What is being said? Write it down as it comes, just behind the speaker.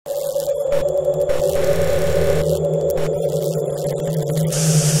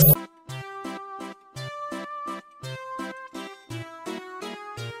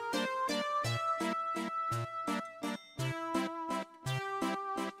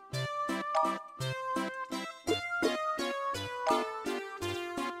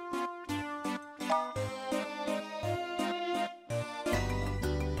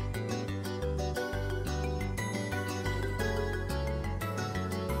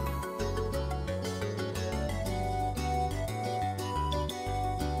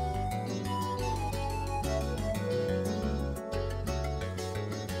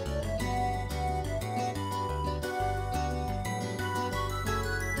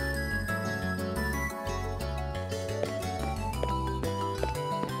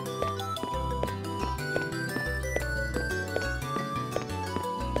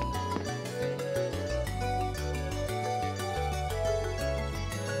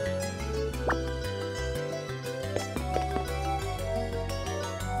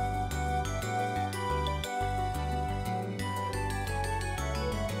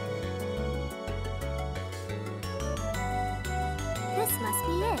must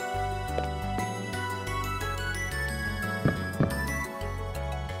be it.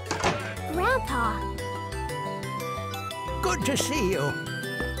 Grandpa! Good to see you.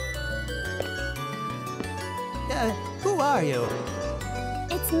 Who are you?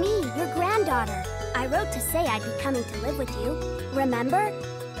 It's me, your granddaughter. I wrote to say I'd be coming to live with you. Remember?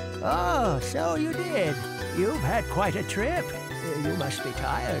 Oh, so you did. You've had quite a trip. You must be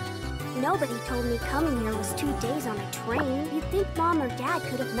tired. Nobody told me coming here was 2 days on a train. You'd think Mom or Dad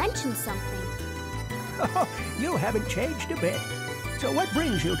could have mentioned something. Oh, you haven't changed a bit. So what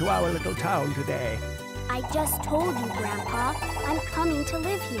brings you to our little town today? I just told you, Grandpa. I'm coming to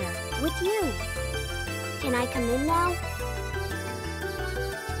live here, with you. Can I come in now?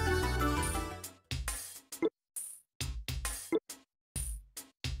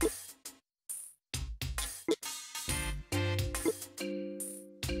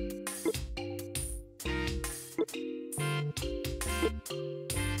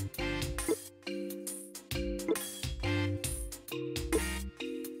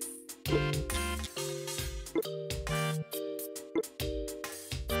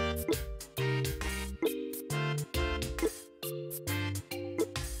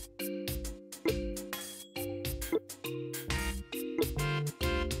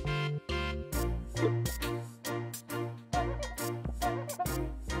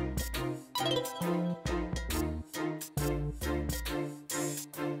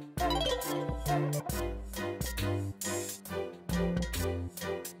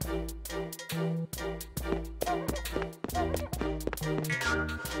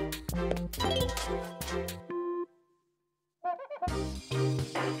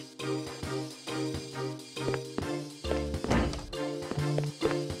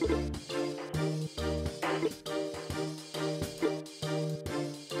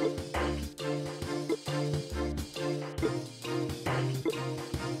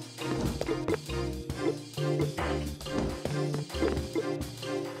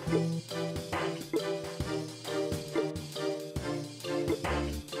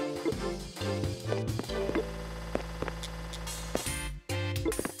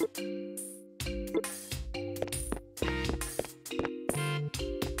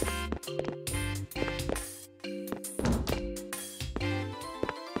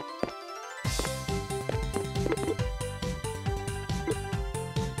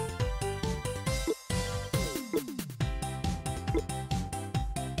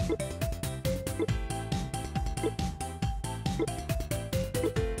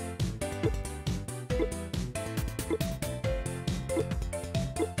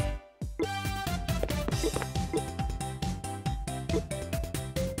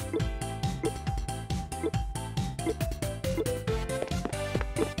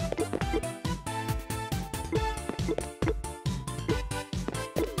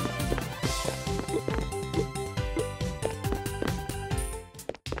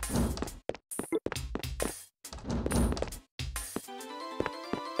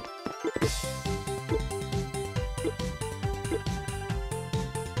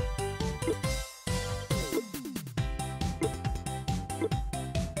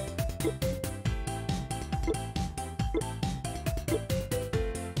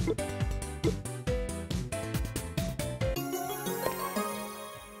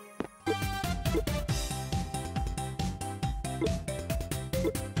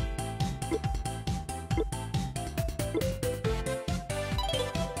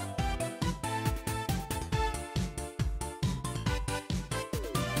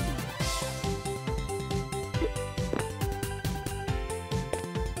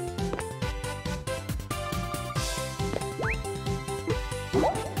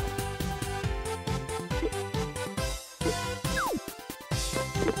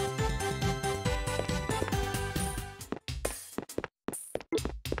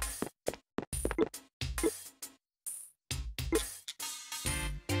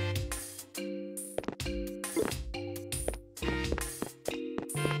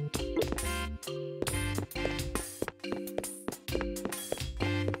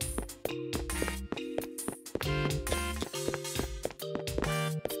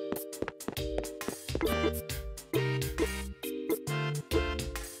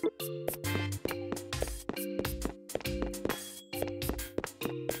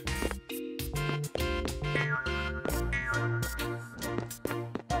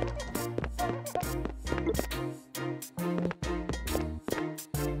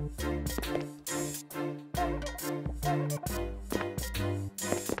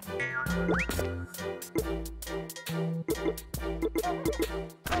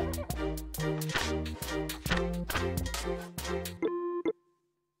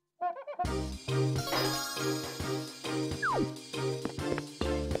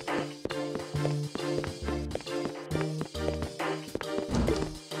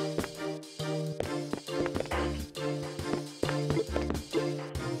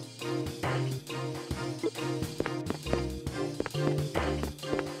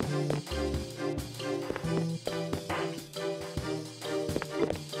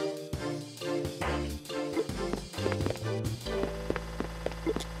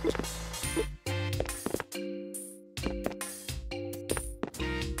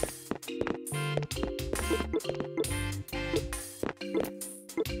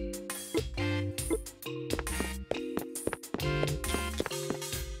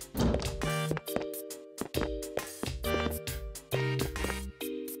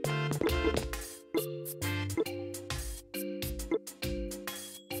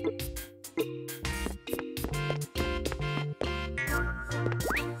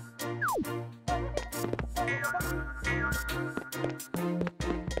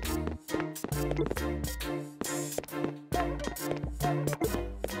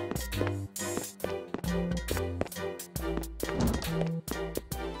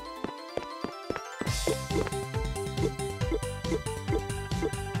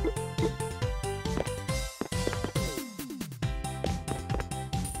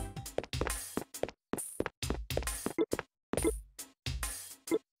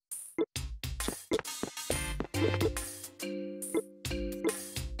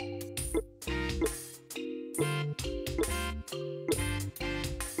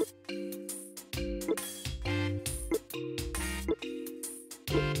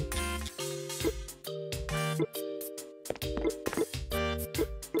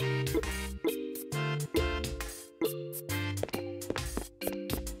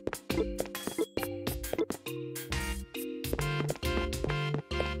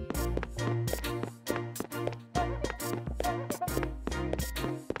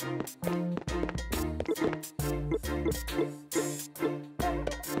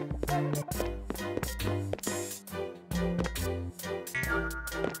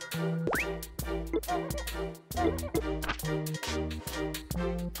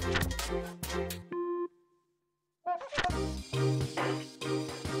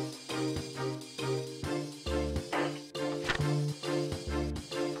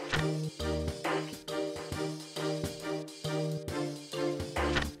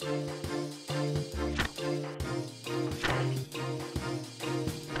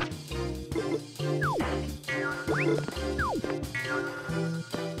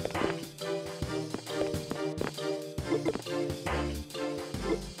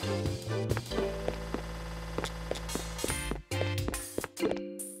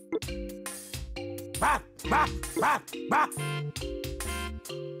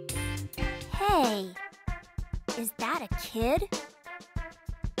 Hey, is that a kid?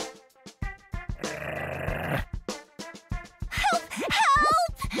 Help!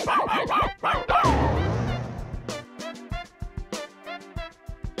 Help!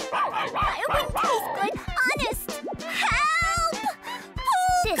 It wouldn't taste good, honest! Help!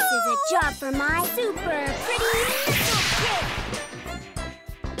 This is a job for my super pretty little kid!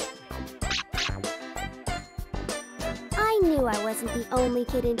 I knew I wasn't the only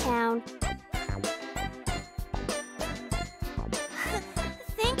kid in town.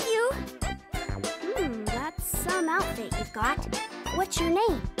 Thank you. That's some outfit you've got. What's your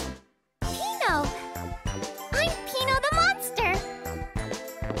name? Pino. I'm Pino the Monster.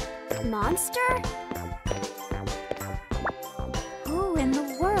 Monster? Who in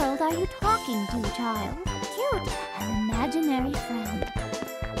the world are you talking to, child? Cute. An imaginary friend.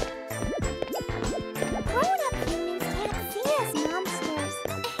 Grown-up humans can't see us monsters.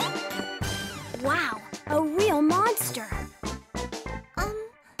 Wow, a real monster. Are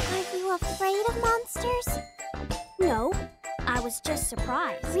you afraid of monsters? No, I was just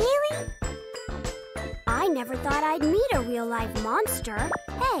surprised. Really? I never thought I'd meet a real-life monster.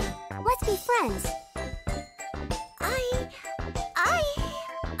 Hey, let's be friends.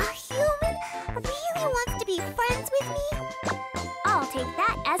 A human really wants to be friends with me? I'll take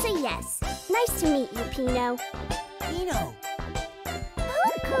that as a yes. Nice to meet you, Pino. Pino!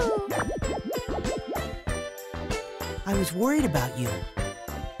 Cuckoo! I was worried about you.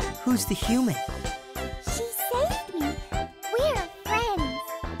 Who's the human? She saved me. We're friends.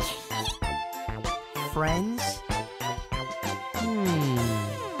 Friends?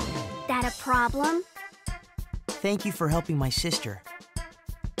 That a problem? Thank you for helping my sister.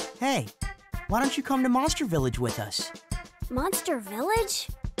 Hey, why don't you come to Monster Village with us? Monster Village?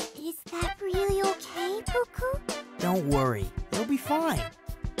 Is that really okay, Cuckoo? Don't worry, it'll be fine.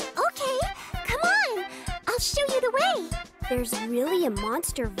 Okay. show you the way. There's really a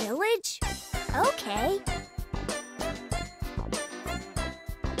monster village? Okay.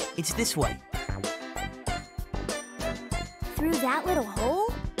 It's this way. Through that little hole?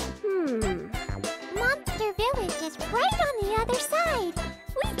 Monster Village is right on the other side.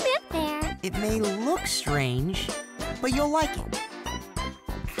 We live there. It may look strange, but you'll like it.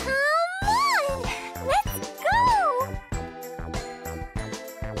 Come on! Let's go!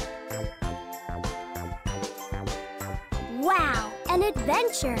 Wow, an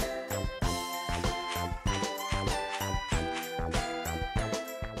adventure!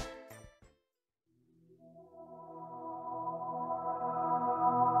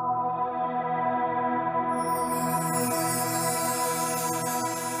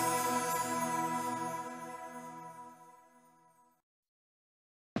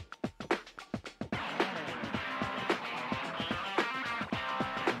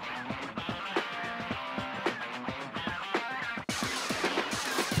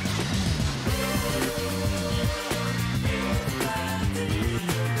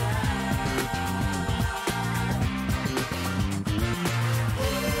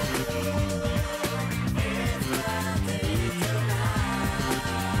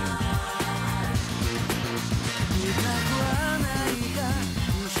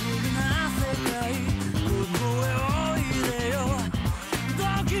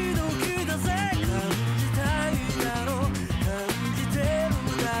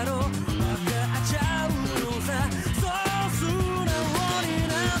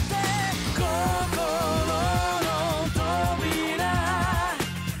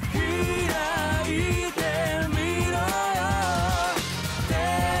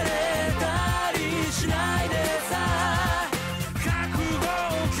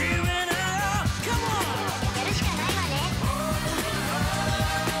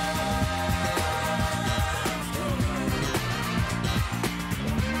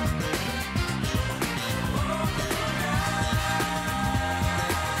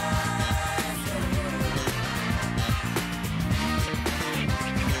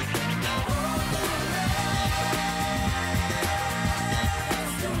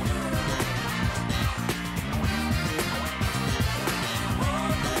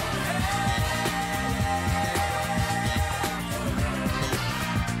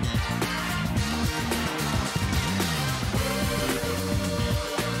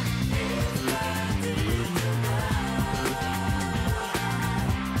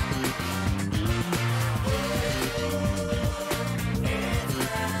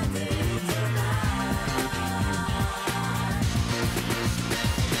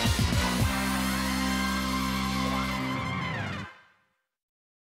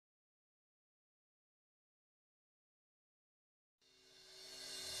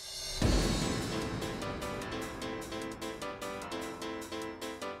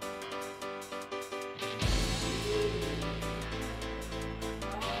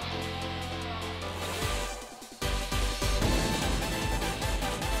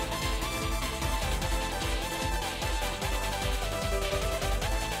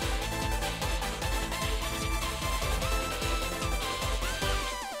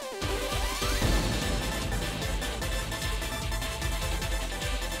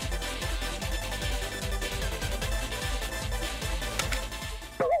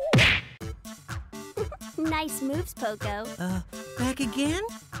 Nice moves, Poco. Back again?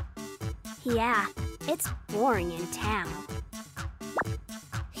 Yeah, it's boring in town.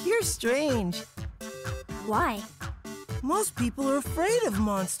 You're strange. Why? Most people are afraid of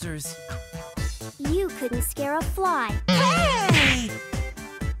monsters. You couldn't scare a fly. Hey!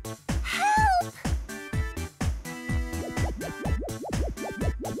 Help!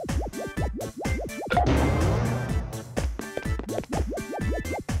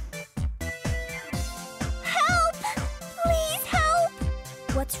 Help! Please help!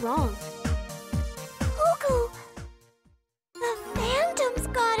 What's wrong? Poco! The phantoms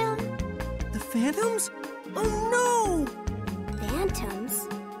got him! The phantoms? Oh no! Phantoms?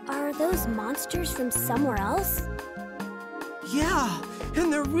 Are those monsters from somewhere else? Yeah,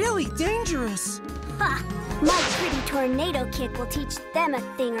 and they're really dangerous. Ha! My pretty tornado kick will teach them a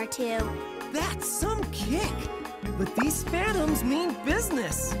thing or two. That's some kick. But these phantoms mean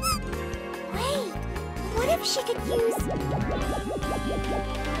business. Wait, what if she could use...